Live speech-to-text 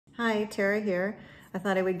Hi, Tara here. I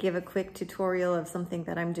thought I would give a quick tutorial of something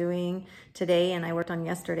that I'm doing today and I worked on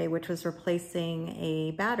yesterday, which was replacing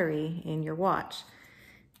a battery in your watch.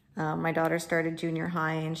 My daughter started junior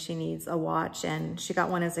high and she needs a watch, and she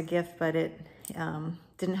got one as a gift, but it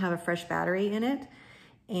didn't have a fresh battery in it.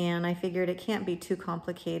 And I figured it can't be too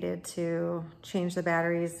complicated to change the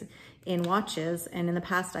batteries in watches. And in the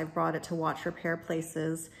past, I've brought it to watch repair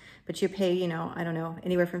places, but you pay, I don't know,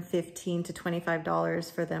 anywhere from $15 to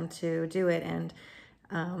 $25 for them to do it. And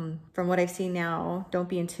from what I've seen now, don't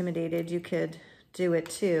be intimidated, you could do it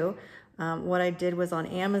too. What I did was on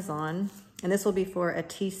Amazon, and this will be for a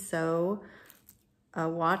Tissot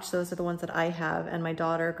watch. Those are the ones that I have. And my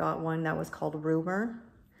daughter got one that was called Rumours,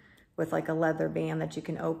 with like a leather band that you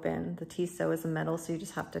can open. The Tissot is a metal, so you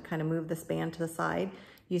just have to kind of move this band to the side.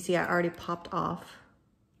 You see I already popped off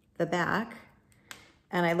the back,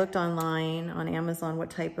 and I looked online on Amazon what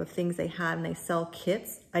type of things they had, and they sell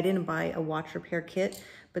kits. I didn't buy a watch repair kit,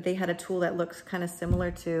 but they had a tool that looks kind of similar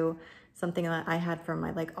to something that I had from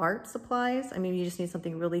my like art supplies. I mean, you just need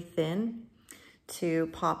something really thin to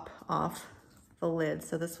pop off the lid.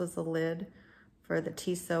 So this was the lid for the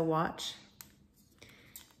Tissot watch.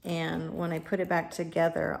 And when I put it back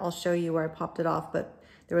together, I'll show you where I popped it off, but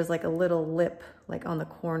there was like a little lip like on the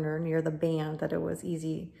corner near the band that it was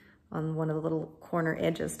easy on one of the little corner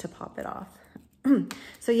edges to pop it off.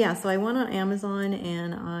 So yeah, so I went on Amazon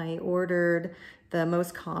and I ordered the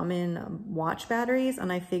most common watch batteries,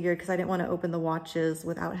 and I figured, because I didn't want to open the watches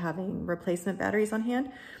without having replacement batteries on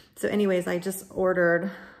hand. So anyways, I just ordered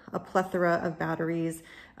a plethora of batteries,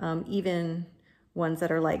 even ones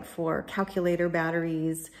that are like for calculator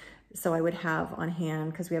batteries, so I would have on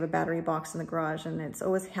hand, because we have a battery box in the garage, and it's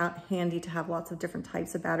always handy to have lots of different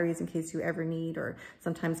types of batteries in case you ever need, or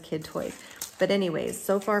sometimes kid toys. But anyways,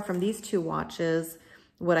 so far from these two watches,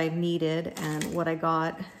 what I needed and what I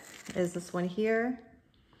got is this one here.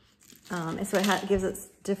 And so it gives it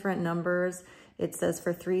different numbers. It says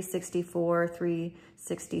for 364,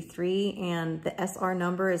 363, and the SR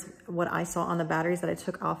number is what I saw on the batteries that I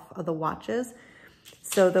took off of the watches.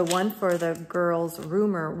 So the one for the girl's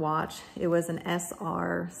Rumours watch, it was an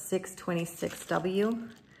SR626W,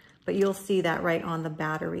 but you'll see that right on the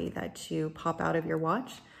battery that you pop out of your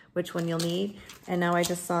watch, which one you'll need. And now I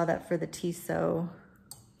just saw that for the Tissot,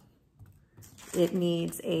 it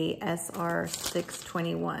needs a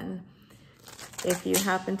SR621. If you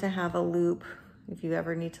happen to have a loop, if you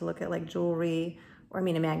ever need to look at like jewelry, or I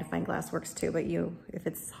mean a magnifying glass works too, but if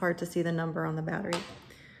it's hard to see the number on the battery.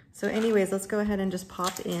 So anyways, let's go ahead and just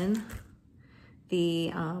pop in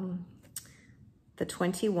the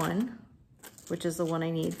 21, which is the one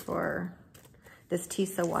I need for this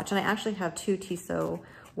Tissot watch. And I actually have two Tissot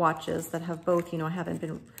watches that have both, I haven't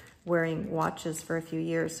been wearing watches for a few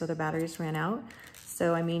years, so the batteries ran out.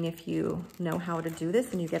 So, I mean, if you know how to do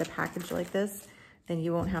this and you get a package like this, then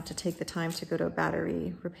you won't have to take the time to go to a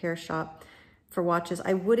battery repair shop for watches.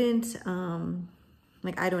 I wouldn't,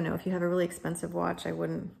 I don't know, if you have a really expensive watch, I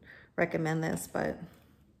wouldn't recommend this, but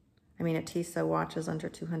I mean, a Tissot watch is under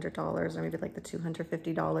 $200, or maybe like the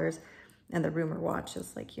 $250, and the Rumours watch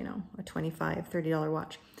is like, a $25, $30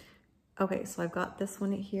 watch. Okay, so I've got this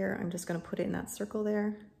one here. I'm just gonna put it in that circle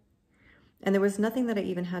there. And there was nothing that I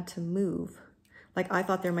even had to move. Like, I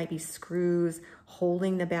thought there might be screws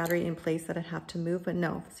holding the battery in place that I'd have to move, but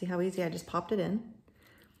no. See how easy? I just popped it in.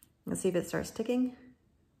 Let's see if it starts ticking.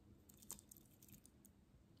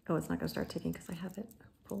 Oh, it's not gonna start ticking because I have it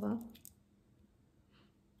pulled up.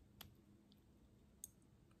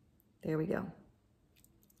 There we go.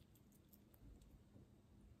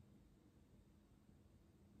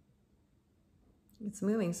 It's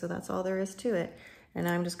moving, so that's all there is to it. And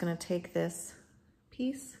now I'm just gonna take this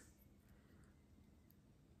piece,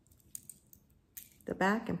 the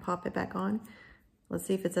back, and pop it back on. Let's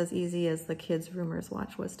see if it's as easy as the kids' Rumours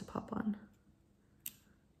watch was to pop on.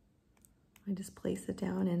 I just place it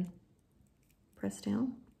down and press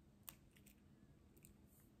down.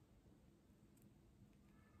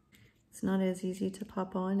 It's not as easy to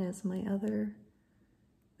pop on as the other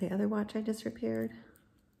watch I just repaired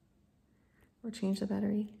or changed the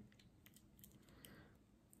battery.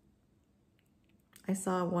 I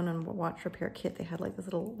saw one on watch repair kit. They had like this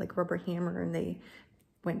little like rubber hammer, and they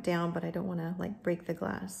went down, but I don't want to like break the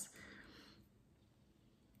glass.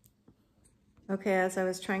 Okay, as I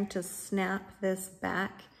was trying to snap this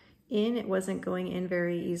back in, it wasn't going in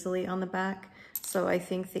very easily on the back. So I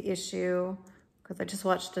think the issue, because I just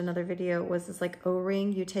watched another video, was this like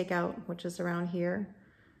O-ring you take out, which is around here.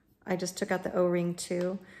 I just took out the O-ring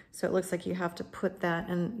too. So it looks like you have to put that,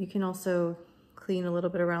 and you can also clean a little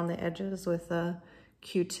bit around the edges with a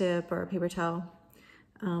Q-tip or a paper towel.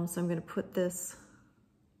 So I'm going to put this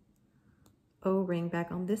O-ring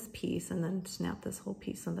back on this piece and then snap this whole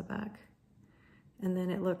piece on the back. And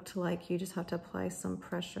then it looked like you just have to apply some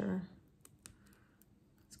pressure.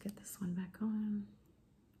 Let's get this one back on.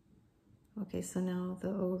 Okay, so now the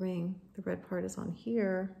O-ring, the red part is on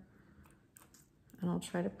here, and I'll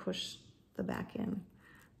try to push the back in,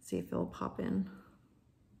 see if it'll pop in.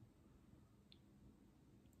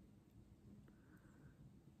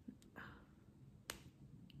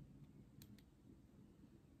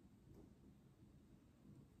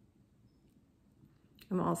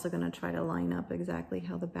 I'm also going to try to line up exactly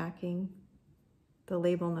how the backing, the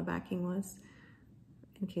label on the backing was,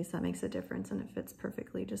 in case that makes a difference and it fits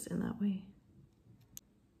perfectly just in that way.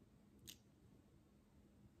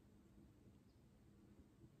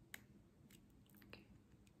 Okay.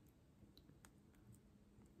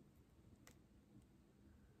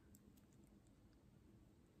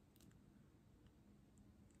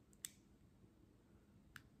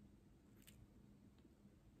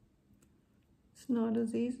 It's not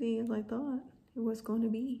as easy as I thought it was going to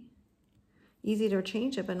be. Easy to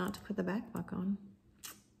change it, but not to put the back on.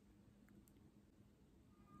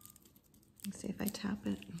 Let's see if I tap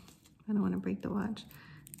it. I don't want to break the watch.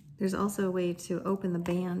 There's also a way to open the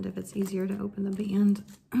band if it's easier to open the band.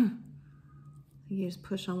 You just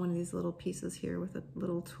push on one of these little pieces here with a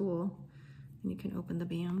little tool and you can open the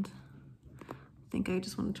band. I think I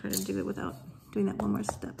just want to try to do it without doing that one more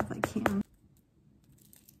step if I can.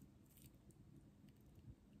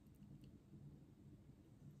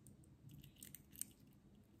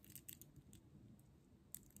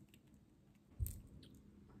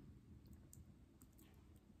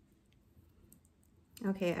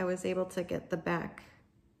 Okay, I was able to get the back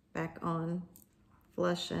on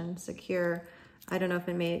flush and secure. I don't know if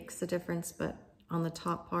it makes a difference, but on the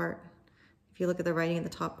top part, if you look at the writing in the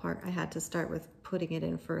top part, I had to start with putting it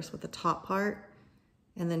in first with the top part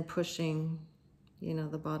and then pushing, you know,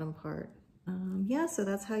 the bottom part. Yeah, so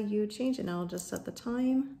that's how you change it. Now I'll just set the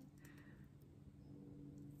time.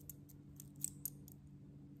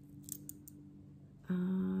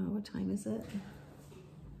 What time is it?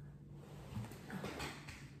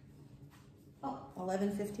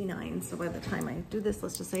 11:59, so by the time I do this,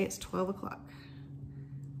 let's just say it's 12 o'clock.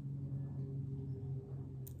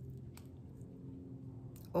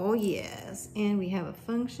 Oh yes, and we have a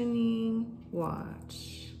functioning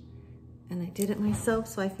watch. And I did it myself,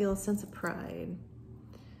 so I feel a sense of pride.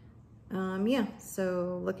 Yeah,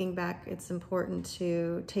 so looking back, it's important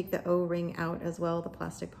to take the O-ring out as well, the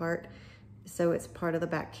plastic part, so it's part of the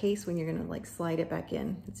back case when you're gonna like slide it back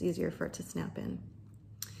in. It's easier for it to snap in.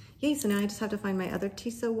 Yay, so now I just have to find my other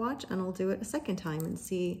Tissot watch and I'll do it a second time and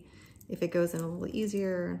see if it goes in a little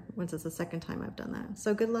easier once it's the second time I've done that.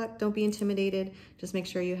 So good luck, don't be intimidated. Just make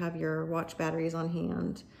sure you have your watch batteries on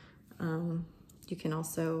hand. You can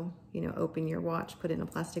also, you know, open your watch, put it in a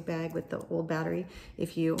plastic bag with the old battery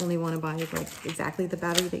if you only want to buy like exactly the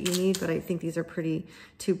battery that you need, but I think these are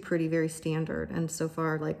two pretty very standard. And so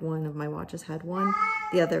far, like one of my watches had one,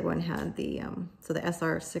 the other one had the, so the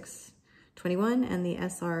SR621 and the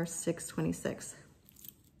SR626.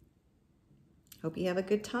 Hope you have a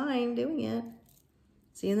good time doing it.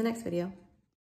 See you in the next video.